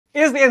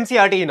Is the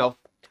NCERT enough?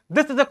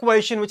 This is a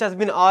question which has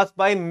been asked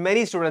by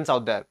many students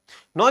out there.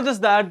 Not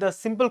just that, the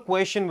simple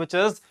question which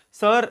is,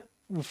 sir,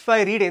 if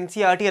I read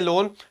NCERT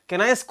alone,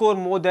 can I score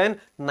more than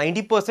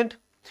 90%?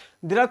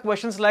 There are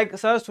questions like,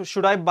 sir, so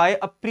should I buy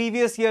a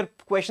previous year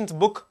questions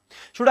book?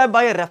 Should I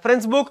buy a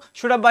reference book?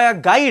 Should I buy a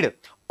guide?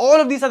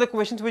 All of these are the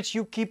questions which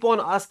you keep on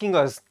asking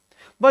us.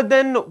 But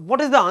then what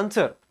is the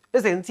answer?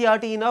 Is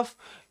NCERT enough?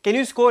 Can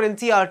you score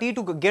NCERT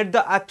to get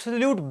the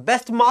absolute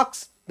best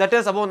marks, that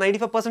is above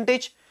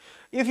 95%?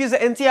 If is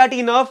NCERT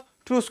enough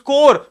to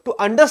score, to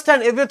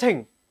understand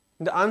everything?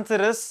 The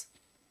answer is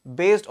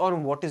based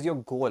on what is your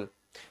goal.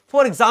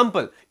 For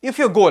example, if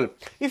your goal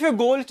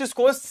is to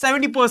score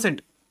 70%,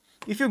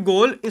 if your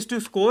goal is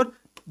to score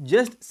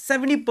just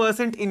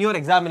 70% in your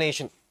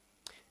examination,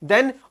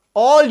 then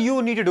all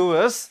you need to do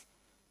is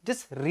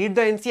just read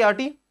the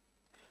NCERT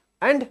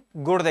and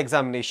go to the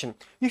examination.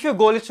 If your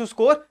goal is to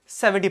score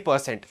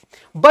 70%,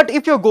 but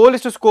if your goal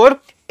is to score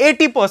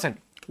 80%,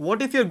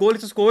 what if your goal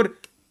is to score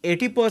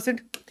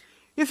 80%?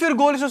 If your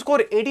goal is to score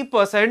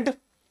 80%,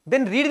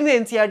 then reading the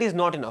NCERT is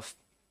not enough.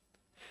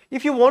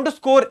 If you want to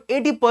score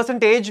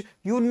 80%,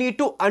 you need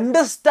to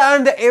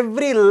understand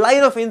every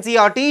line of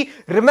NCERT,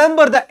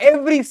 remember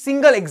every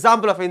single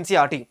example of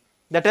NCERT.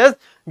 That is,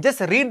 just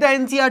read the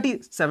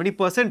NCERT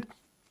 70%,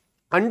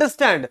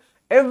 understand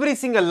every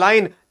single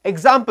line,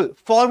 example,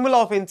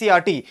 formula of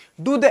NCERT,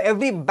 do the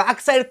every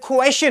backside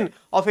question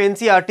of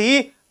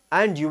NCERT,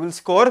 and you will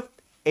score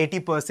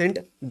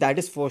 80%, that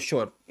is for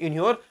sure, in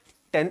your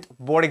 10th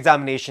board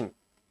examination.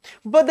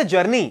 But the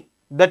journey,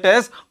 that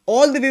is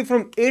all the way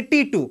from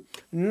 80 to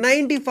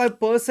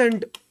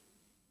 95%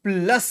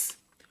 plus,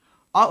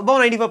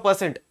 above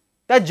 95%,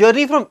 that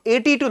journey from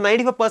 80 to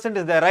 95%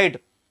 is there, right?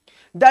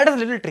 That is a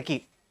little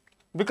tricky,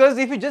 because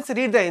if you just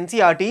read the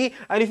NCERT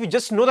and if you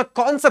just know the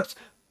concepts,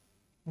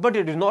 but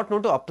you do not know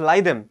to apply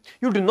them,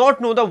 you do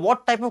not know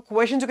what type of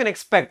questions you can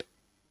expect,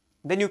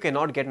 then you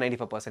cannot get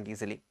 95%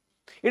 easily.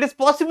 It is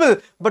possible,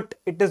 but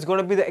it is going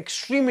to be the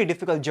extremely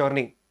difficult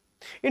journey.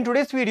 In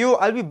today's video,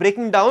 I'll be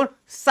breaking down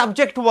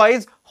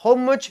subject-wise how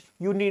much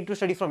you need to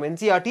study from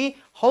NCERT,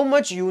 how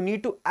much you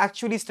need to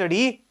actually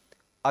study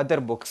other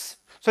books.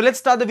 So let's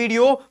start the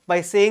video by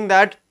saying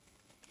that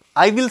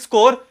I will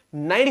score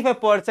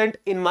 95%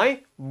 in my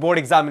board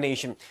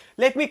examination.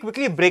 Let me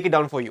quickly break it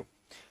down for you.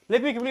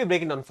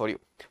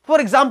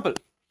 For example,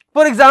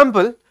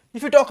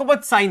 if you talk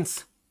about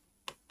science,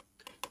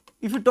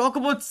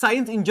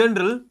 in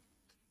general,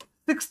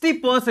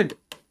 60%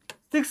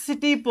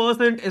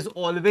 is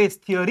always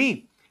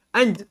theory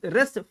and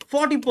rest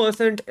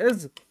 40%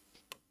 is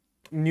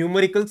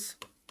numericals.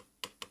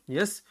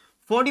 Yes,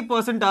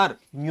 40% are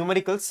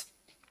numericals.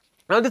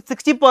 Now the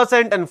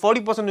 60% and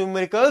 40%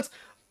 numericals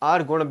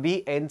are going to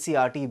be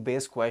NCERT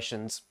based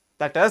questions.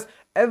 That is,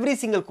 every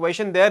single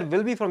question there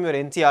will be from your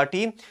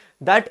NCERT.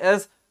 That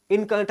is,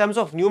 in terms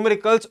of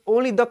numericals,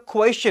 only the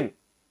question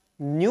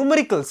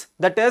numericals,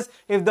 that is,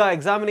 if the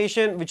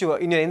examination which you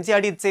in your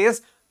NCERT it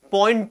says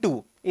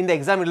 0.2, in the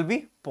exam it will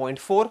be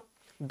 0.4.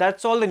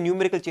 That's all the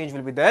numerical change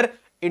will be there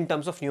in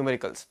terms of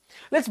numericals.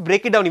 Let's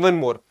break it down even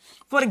more.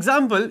 For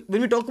example,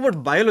 when we talk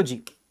about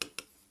biology,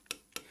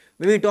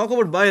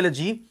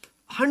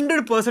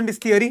 100% is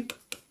theory.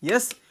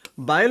 Yes,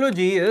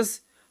 biology is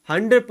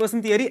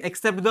 100% theory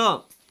except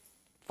the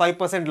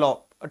 5%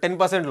 law or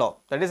 10% law,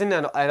 that is in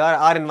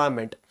our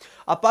environment.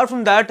 Apart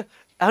from that,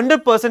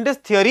 100% is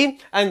theory,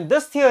 and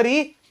this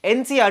theory,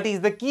 NCERT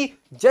is the key.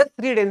 Just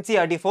read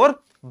NCERT for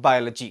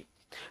biology.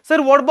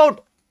 Sir, what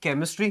about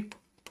chemistry?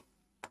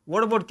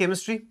 For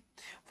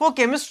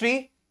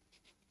chemistry,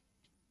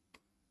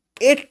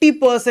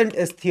 80%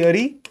 is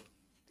theory,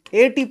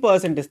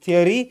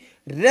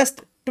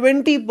 rest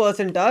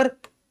 20% are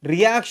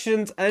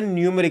reactions and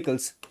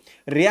numericals.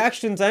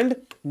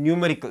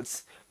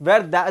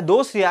 Where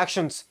those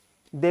reactions,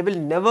 they will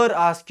never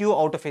ask you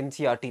out of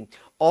NCERT.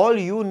 All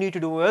you need to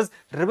do is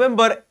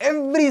remember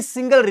every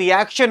single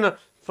reaction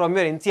from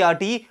your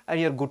NCERT and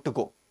you're good to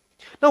go.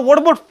 Now, what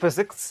about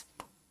physics?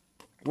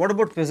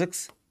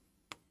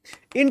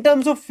 In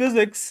terms of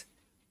physics,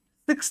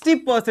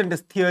 60%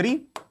 is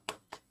theory,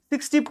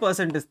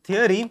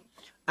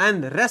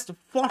 and the rest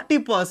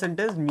 40%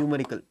 is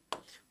numerical.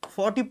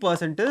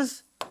 40%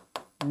 is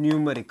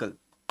numerical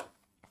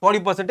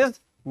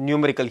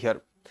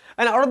here.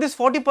 And out of this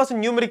 40%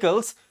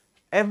 numericals,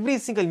 every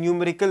single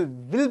numerical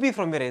will be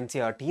from your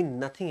NCERT,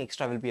 nothing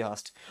extra will be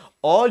asked.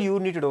 All you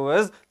need to do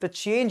is the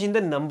change in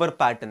the number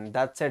pattern.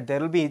 That's it.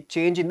 There will be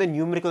change in the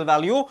numerical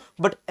value,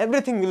 but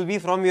everything will be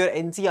from your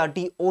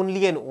NCERT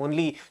only and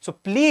only. So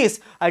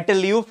please, I tell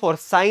you, for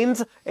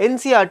science,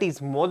 NCERT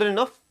is more than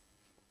enough.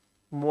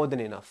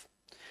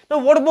 Now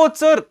what about,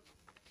 sir,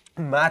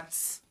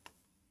 maths?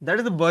 That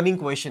is the burning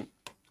question.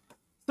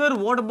 Sir,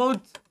 what about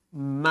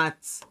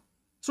maths?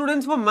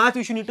 Students, for maths,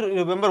 you should need to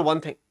remember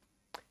one thing.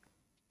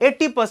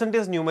 80%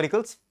 is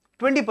numericals,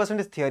 20%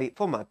 is theory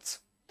for maths.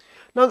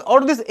 Now,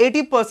 out of this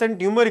 80%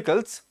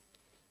 numericals,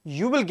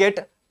 you will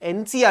get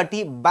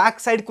NCERT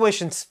backside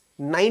questions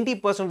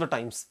 90% of the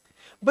times.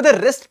 But the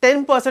rest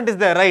 10% is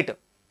there, right?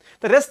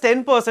 The rest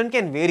 10%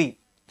 can vary.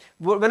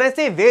 When I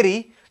say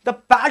vary, the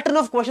pattern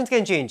of questions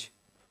can change,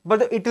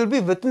 but it will be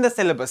within the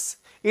syllabus.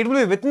 It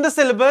will be within the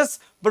syllabus,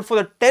 but for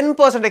the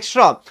 10%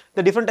 extra,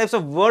 the different types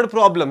of word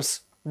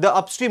problems, the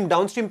upstream,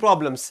 downstream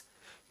problems,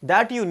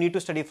 that you need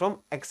to study from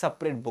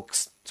separate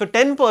books. So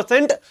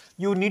 10%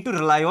 you need to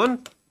rely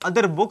on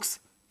other books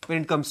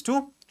when it comes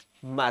to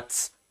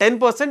maths.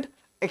 10%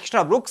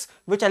 extra books,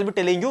 which I'll be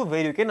telling you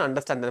where you can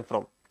understand them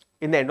from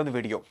in the end of the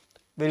video,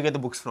 where you get the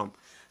books from.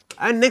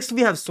 And next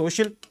we have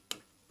social.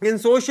 In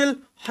social,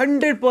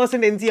 100%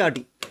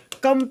 NCERT,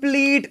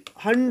 complete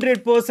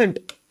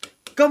 100%.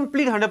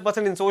 Complete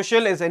 100% in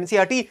social is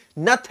NCERT.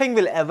 Nothing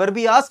will ever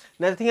be asked.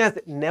 Nothing has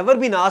never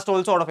been asked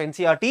also out of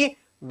NCERT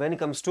when it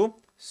comes to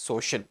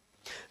social.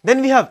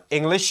 Then we have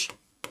English.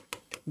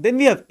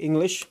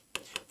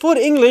 For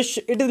English,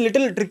 it is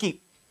little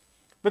tricky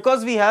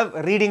because we have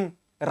reading,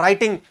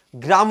 writing,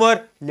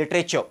 grammar,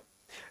 literature.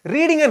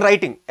 Reading and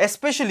writing,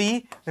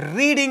 especially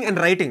reading and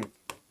writing.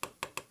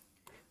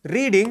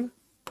 Reading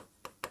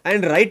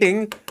and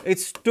writing,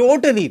 it's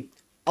totally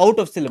out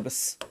of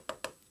syllabus,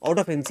 out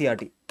of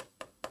NCERT.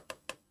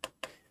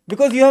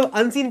 Because you have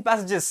unseen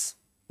passages.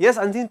 Yes,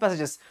 unseen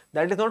passages.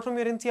 That is not from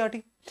your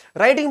NCERT.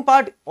 Writing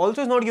part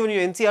also is not given in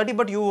your NCERT,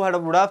 but you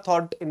would have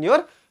thought in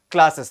your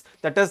classes.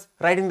 That is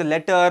writing the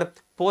letter,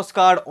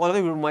 postcard, all of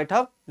you might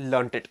have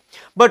learnt it.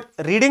 But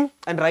reading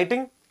and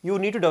writing, you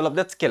need to develop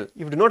that skill.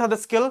 If you do not have the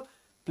skill,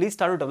 please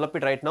start to develop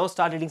it right now.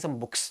 Start reading some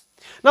books.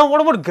 Now,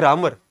 what about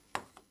grammar?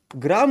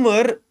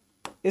 Grammar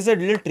is a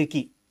little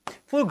tricky.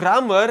 For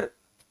grammar,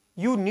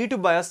 you need to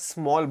buy a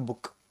small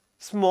book,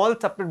 small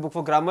separate book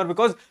for grammar,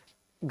 because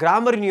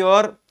grammar in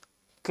your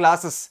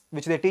classes,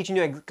 which they teach in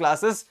your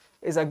classes,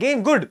 is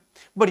again good,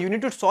 but you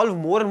need to solve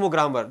more and more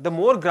grammar. The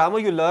more grammar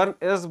you learn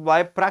is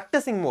by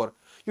practicing more.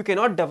 You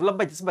cannot develop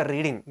by just by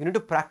reading. You need to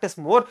practice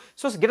more.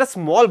 So get a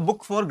small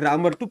book for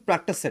grammar to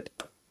practice it.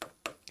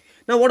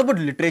 Now what about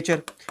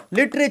literature?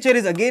 Literature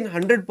is again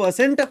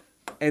 100%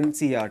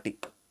 NCERT.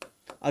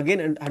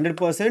 Again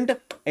 100%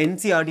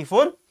 NCERT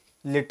for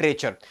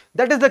literature.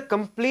 That is the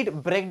complete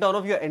breakdown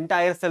of your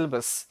entire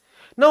syllabus.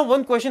 Now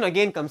one question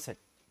again comes in.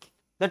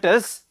 That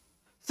is,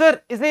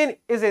 sir, is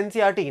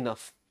NCERT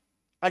enough?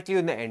 I'll tell you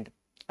in the end.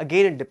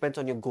 Again, it depends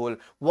on your goal.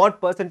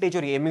 What percentage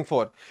are you aiming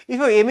for? If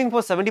you're aiming for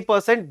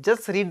 70%,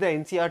 just read the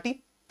NCERT.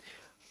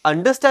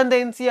 Understand the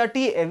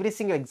NCERT. Every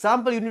single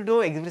example you need to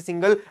know, every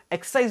single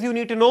exercise you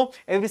need to know,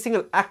 every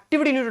single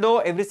activity you need to know,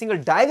 every single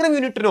diagram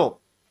you need to know.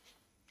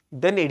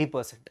 Then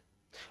 80%.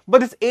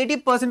 But this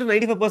 80%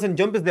 to 95%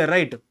 jump is there,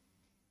 right?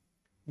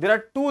 There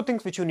are two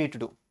things which you need to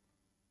do.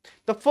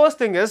 The first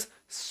thing is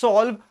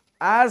solve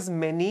as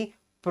many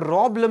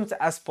problems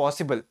as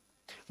possible,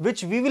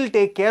 which we will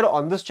take care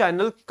on this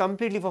channel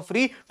completely for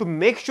free to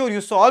make sure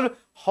you solve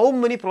how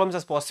many problems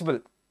as possible.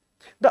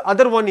 The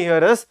other one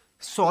here is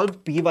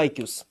solve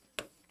PYQs.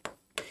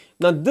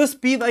 Now this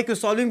PYQ,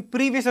 solving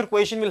previous year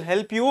question, will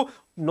help you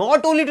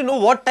not only to know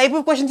what type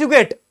of questions you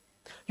get,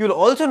 you will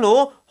also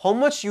know how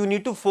much you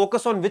need to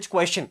focus on which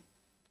question.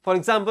 For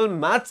example,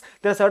 maths,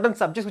 there are certain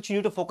subjects which you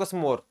need to focus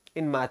more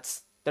in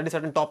maths, that is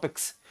certain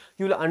topics.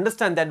 You will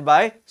understand that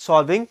by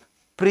solving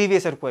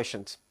previous year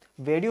questions.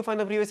 Where do you find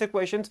the previous year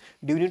questions?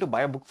 Do you need to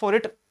buy a book for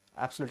it?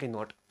 Absolutely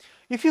not.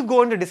 If you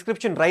go in the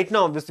description right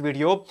now of this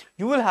video,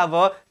 you will have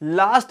a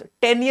last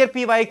 10-year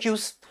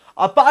PYQs.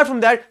 Apart from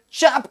that,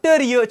 chapter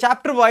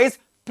wise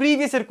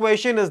previous year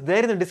question is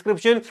there in the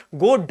description.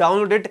 Go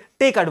download it,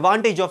 take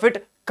advantage of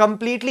it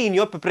completely in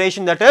your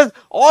preparation. That is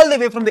all the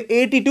way from the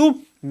 80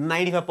 to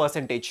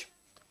 95%.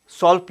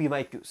 Solve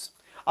PYQs.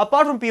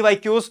 Apart from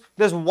PYQs,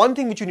 there's one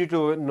thing which you need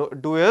to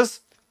do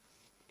is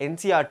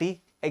NCERT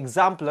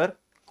exemplar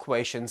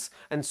questions,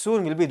 and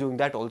soon we'll be doing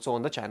that also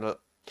on the channel.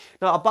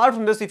 Now apart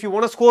from this, if you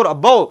want to score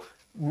above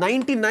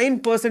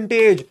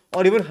 99%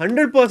 or even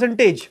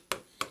 100%,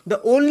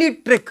 the only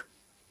trick,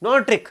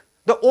 not a trick,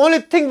 the only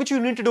thing which you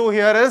need to do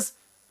here is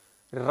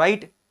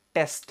write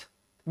test.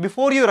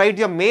 Before you write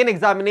your main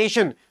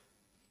examination,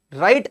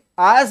 write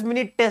as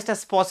many tests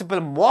as possible,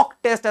 mock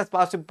tests as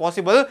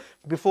possible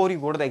before you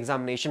go to the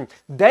examination.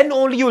 Then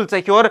only you will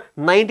secure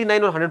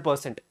 99 or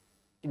 100%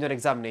 in your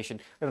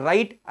examination.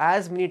 Write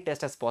as many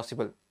tests as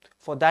possible.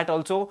 For that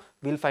also,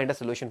 we'll find a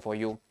solution for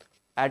you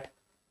at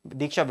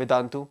Deeksha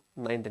Vedantu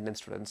 9th Indian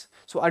students.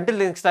 So until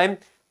next time,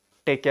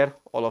 take care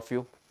all of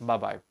you.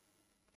 Bye-bye.